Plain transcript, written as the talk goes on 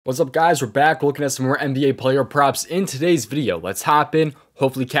What's up, guys? We're back looking at some more NBA player props in today's video. Let's hop in,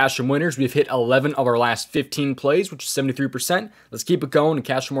 hopefully cash some winners. We've hit 11 of our last 15 plays, which is 73%. Let's keep it going and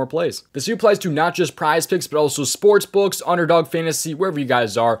cash some more plays. This video applies to not just Prizepicks, but also sportsbooks, UnderDog Fantasy, wherever you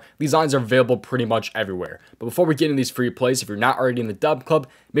guys are. These lines are available pretty much everywhere. But before we get into these free plays, if you're not already in the DubClub,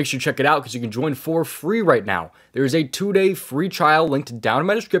 make sure you check it out because you can join for free right now. There is a 2-day free trial linked down in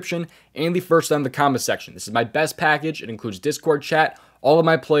my description and the first line in the comment section. This is my best package. It includes Discord chat, all of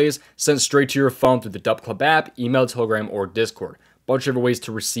my plays sent straight to your phone through the DubClub app, email, Telegram, or Discord. Bunch of ways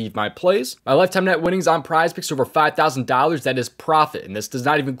to receive my plays. My lifetime net winnings on Prizepicks over $5,000. That is profit, and this does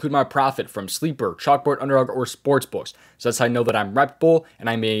not even include my profit from Sleeper, Chalkboard, UnderDog, or Sportsbooks. So that's how I know that I'm reputable and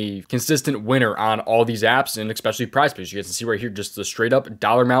I'm a consistent winner on all these apps, and especially Prizepicks. You guys can see right here just the straight up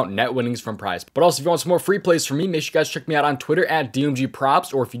dollar amount net winnings from Prizepicks. But also, if you want some more free plays from me, make sure you guys check me out on Twitter at DOMG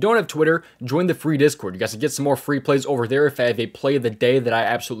Props, or if you don't have Twitter, join the free Discord. You guys can get some more free plays over there. If I have a play of the day that I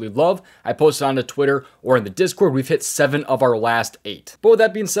absolutely love, I post it on the Twitter or in the Discord. We've hit 7 of our last 8. But with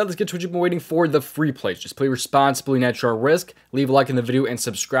that being said, let's get to what you've been waiting for, the free plays. Just play responsibly, at your risk. Leave a like in the video and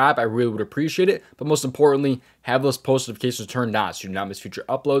subscribe. I really would appreciate it. But most importantly, have those post notifications turned on so you do not miss future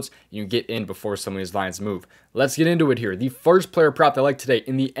uploads and you get in before some of these lines move. Let's get into it here. The first player prop that I like today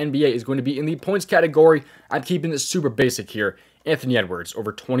in the NBA is going to be in the points category. I'm keeping it super basic here. Anthony Edwards,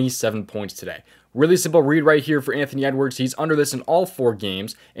 over 27 points today. Really simple read right here for Anthony Edwards. He's under this in all 4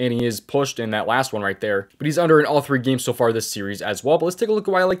 games, and he is pushed in that last one right there. But he's under in all 3 games so far this series as well. But let's take a look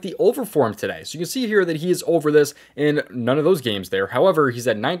at why I like the over for him today. So you can see here that he is over this in none of those games there. However, he's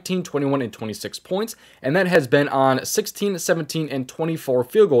at 19, 21, and 26 points, and that has been on 16, 17, and 24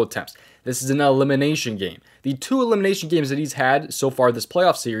 field goal attempts. This is an elimination game. The 2 elimination games that he's had so far this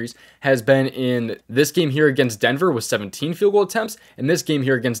playoff series has been in this game here against Denver with 17 field goal attempts, and this game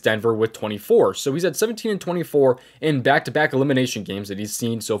here against Denver with 24. So he's at 17 and 24 in back-to-back elimination games that he's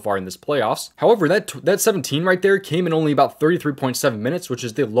seen so far in this playoffs. However, that 17 right there came in only about 33.7 minutes, which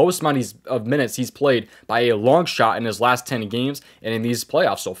is the lowest amount of minutes he's played by a long shot in his last 10 games and in these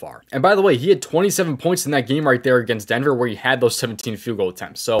playoffs so far. And by the way, he had 27 points in that game right there against Denver where he had those 17 field goal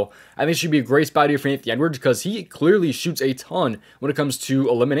attempts. So I think it should be a great spot here for Anthony Edwards because he clearly shoots a ton when it comes to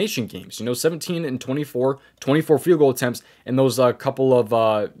elimination games. You know, 17 and 24 field goal attempts in those couple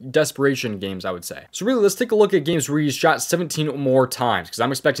of desperation games, I would say. So really, let's take a look at games where he's shot 17 or more times because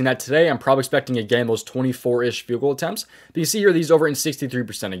I'm expecting that today. I'm probably expecting again those 24-ish field goal attempts. But you see here, he's over in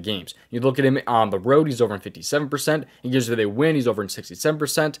 63% of games. You look at him on the road, he's over in 57%. In games where they win, he's over in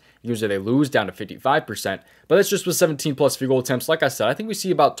 67%. In games where they lose, down to 55%. But that's just with 17 plus field goal attempts. Like I said, I think we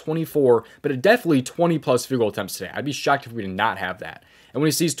see about 24, but definitely 20 plus field goal attempts today. I'd be shocked if we did not have that. And when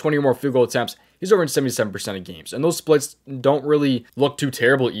he sees 20 or more field goal attempts, he's over in 77% of games. And those splits don't really look too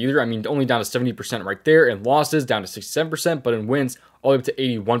terrible either. I mean, only down to 70% right there. And losses down to 67%, but in wins, all the way up to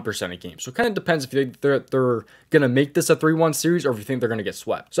 81% of games. So it kind of depends if you think they're going to make this a 3-1 series or if you think they're going to get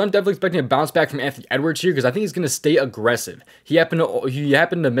swept. So I'm definitely expecting a bounce back from Anthony Edwards here because I think he's going to stay aggressive. He happened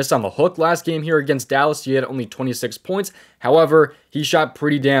to miss on the hook last game here against Dallas. He had only 26 points. However, he shot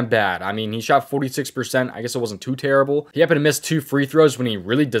pretty damn bad. I mean, he shot 46%. I guess it wasn't too terrible. He happened to miss 2 free throws when he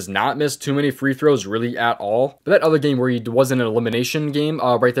really does not miss too many free throws really at all. But that other game where he was in an elimination game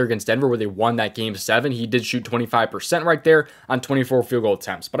right there against Denver where they won that game 7, he did shoot 25% right there on 24 field goal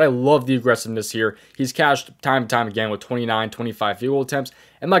attempts. But I love the aggressiveness here. He's cashed time and time again with 29, 25 field goal attempts.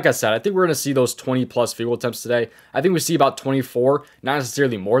 And like I said, I think we're going to see those 20 plus field goal attempts today. I think we see about 24, not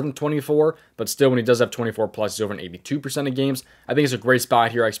necessarily more than 24, but still when he does have 24 plus, he's over in 82% of games. I think it's a great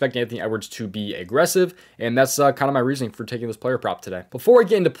spot here. I expect Anthony Edwards to be aggressive, and that's kind of my reasoning for taking this player prop today. Before I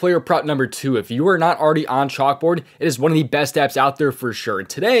get into player prop number 2, if you are not already on Chalkboard, it is one of the best apps out there for sure. And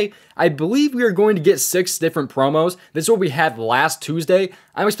today, I believe we are going to get 6 different promos. This is what we had last Tuesday.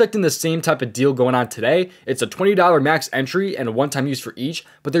 I'm expecting the same type of deal going on today. It's a $20 max entry and a one-time use for each,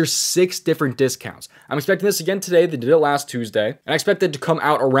 but there's 6 different discounts. I'm expecting this again today. They did it last Tuesday, and I expect it to come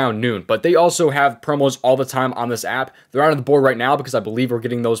out around noon, but they also have promos all the time on this app. They're out on the board right now because I believe we're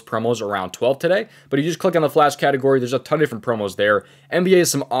getting those promos around 12 today, but you just click on the flash category. There's a ton of different promos there. NBA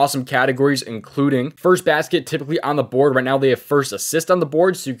has some awesome categories, including first basket, typically on the board. Right now, they have first assist on the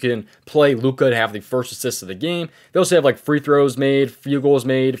board, so you can play Luka to have the first assist of the game. They also have like free throws made, field goals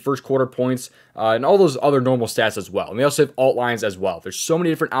made, first quarter points, and all those other normal stats as well. And they also have alt lines as well. There's so many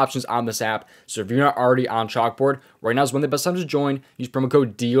different options on this app. So if you're not already on Chalkboard, right now is one of the best times to join. Use promo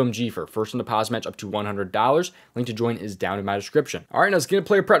code DOMG for first on deposit match up to $100. Link to join is down in my description. All right, now let's get into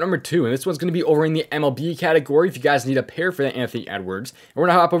player prop number 2. And this one's going to be over in the MLB category if you guys need a pair for that Anthony Edwards. And we're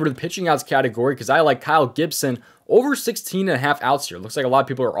going to hop over to the pitching odds category because I like Kyle Gibson over 16.5 outs here. Looks like a lot of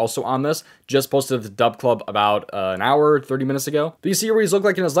people are also on this. Just posted the DubClub about an hour, 30 minutes ago. But you see what he's looked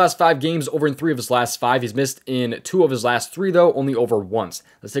like in his last 5 games, over in 3 of his last 5. He's missed in 2 of his last 3, though, only over once.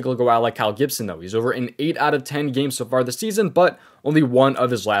 Let's take a look at why I like Kyle Gibson, though. He's over in 8 out of 10 games so far this season, but only 1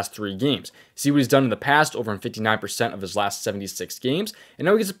 of his last 3 games. See what he's done in the past, over in 59% of his last 76 games. And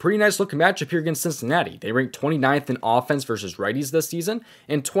now he gets a pretty nice looking matchup here against Cincinnati. They ranked 29th in offense versus righties this season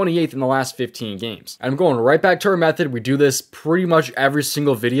and 28th in the last 15 games. And I'm going right back to our method. We do this pretty much every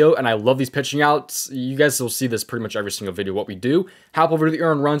single video, and I love these pitching outs. You guys will see this pretty much every single video, what we do. Hop over to the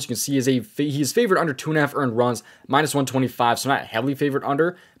earned runs. You can see he's favored under 2.5 earned runs, minus 125, so not heavily favored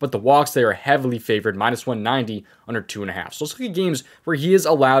under, but the walks, they are heavily favored, minus 190, under 2.5. So let's look at games where he is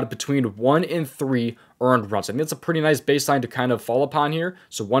allowed between 1 and 3 earned runs. I think that's a pretty nice baseline to kind of fall upon here.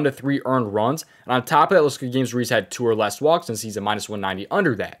 So 1 to 3 earned runs. And on top of that, let's look at games where he's had 2 or less walks, since he's a minus 190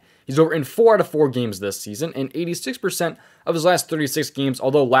 under that. He's over in 4 out of 4 games this season, and 86% of his last 36 games,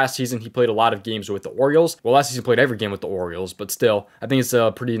 although last season he played a lot of games with the Orioles. Well, last season he played every game with the Orioles, but still, I think it's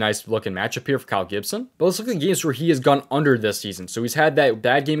a pretty nice looking matchup here for Kyle Gibson. But let's look at the games where he has gone under this season. So he's had that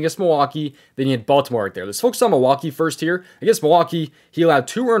bad game against Milwaukee, then he had Baltimore right there. Let's focus on Milwaukee first here. Against Milwaukee, he allowed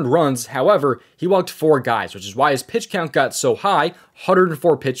 2 earned runs. However, he walked 4 guys, which is why his pitch count got so high,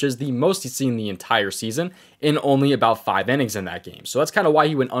 104 pitches, the most he's seen the entire season, in only about 5 innings in that game. So that's kind of why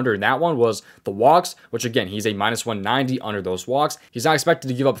he went under in that one, was the walks, which again, he's a minus 190 under those walks. He's not expected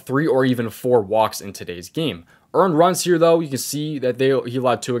to give up 3 or even 4 walks in today's game. Earned runs here, though, you can see that he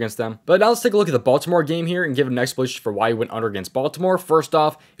allowed 2 against them. But now let's take a look at the Baltimore game here and give an explanation for why he went under against Baltimore. First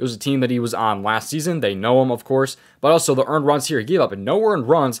off, it was a team that he was on last season. They know him, of course. But also the earned runs here, he gave up no earned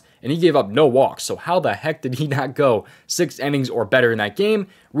runs, and he gave up no walks. So how the heck did he not go 6 innings or better in that game?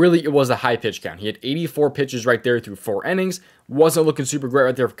 Really, it was a high pitch count. He had 84 pitches right there through 4 innings. Wasn't looking super great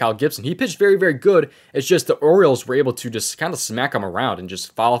right there for Kyle Gibson. He pitched very, very good. It's just the Orioles were able to just kind of smack him around and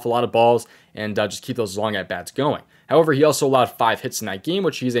just foul off a lot of balls and just keep those long at-bats going. However, he also allowed 5 hits in that game,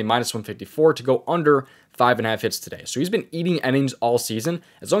 which he's a minus 154 to go under 5.5 hits today. So he's been eating innings all season.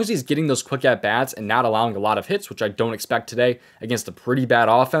 As long as he's getting those quick at-bats and not allowing a lot of hits, which I don't expect today against a pretty bad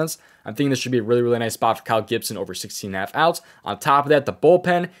offense, I'm thinking this should be a really, really nice spot for Kyle Gibson over 16.5 outs. On top of that, the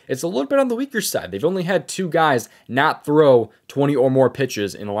bullpen, it's a little bit on the weaker side. They've only had 2 guys not throw 20 or more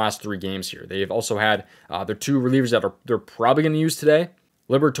pitches in the last 3 games here. They've also had their 2 relievers that they're probably going to use today.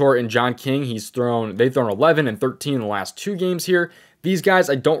 Liberatore and John King, they've thrown 11 and 13 in the last 2 games here. These guys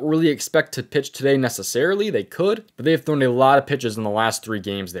I don't really expect to pitch today necessarily. They could, but they've thrown a lot of pitches in the last 3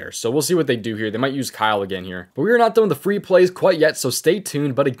 games there. So we'll see what they do here. They might use Kyle again here. But we are not done with the free plays quite yet, so stay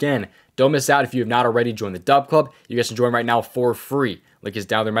tuned. But again, don't miss out if you have not already joined the DubClub. You guys can join right now for free. Link is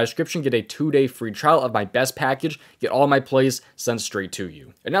down there in my description. Get a 2-day free trial of my best package. Get all my plays sent straight to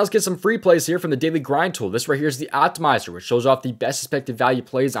you. And now let's get some free plays here from the Daily Grind tool. This right here is the Optimizer, which shows off the best expected value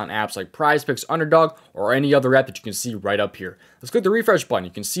plays on apps like Prizepicks, UnderDog, or any other app that you can see right up here. Let's click the refresh button.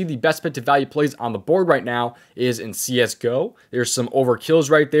 You can see the best expected value plays on the board right now is in CSGO. There's some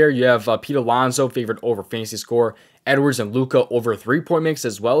overkills right there. You have Pete Alonso favored over fantasy score. Edwards and Luka over 3-point mix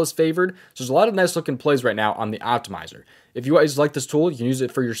as well as favored. So there's a lot of nice looking plays right now on the Optimizer. If you guys like this tool, you can use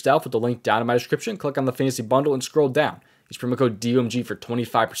it for yourself with the link down in my description. Click on the fantasy bundle and scroll down. Use promo code DOMG for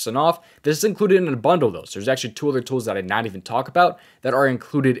 25% off. This is included in a bundle though, so there's actually 2 other tools that I did not even talk about that are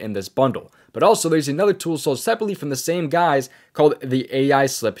included in this bundle. But also there's another tool sold separately from the same guys called the AI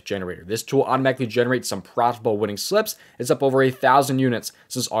Slip Generator. This tool automatically generates some profitable winning slips. It's up over 1,000 units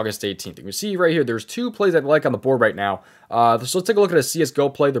since August 18th. You can see right here, there's 2 plays I like on the board right now. So let's take a look at a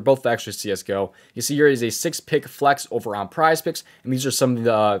CSGO play. They're both actually CSGO. You see here is a 6-pick flex over on Prizepicks, and these are some of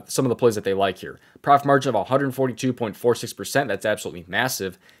the plays that they like here. Profit margin of 142.46%. That's absolutely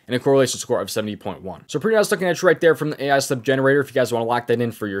massive. And a correlation score of 70.1. So pretty nice looking at you right there from the AI Slip Generator if you guys want to lock that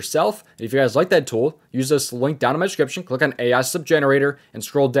in for yourself. And if you guys like that tool, use this link down in my description. Click on AI Slip Generator and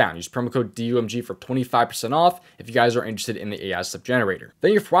scroll down. Use promo code DOMG for 25% off if you guys are interested in the AI Slip Generator.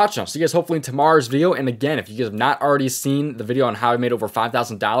 Thank you for watching. I'll see you guys hopefully in tomorrow's video. And again, if you guys have not already seen the video on how I made over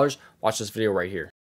 $5,000, watch this video right here.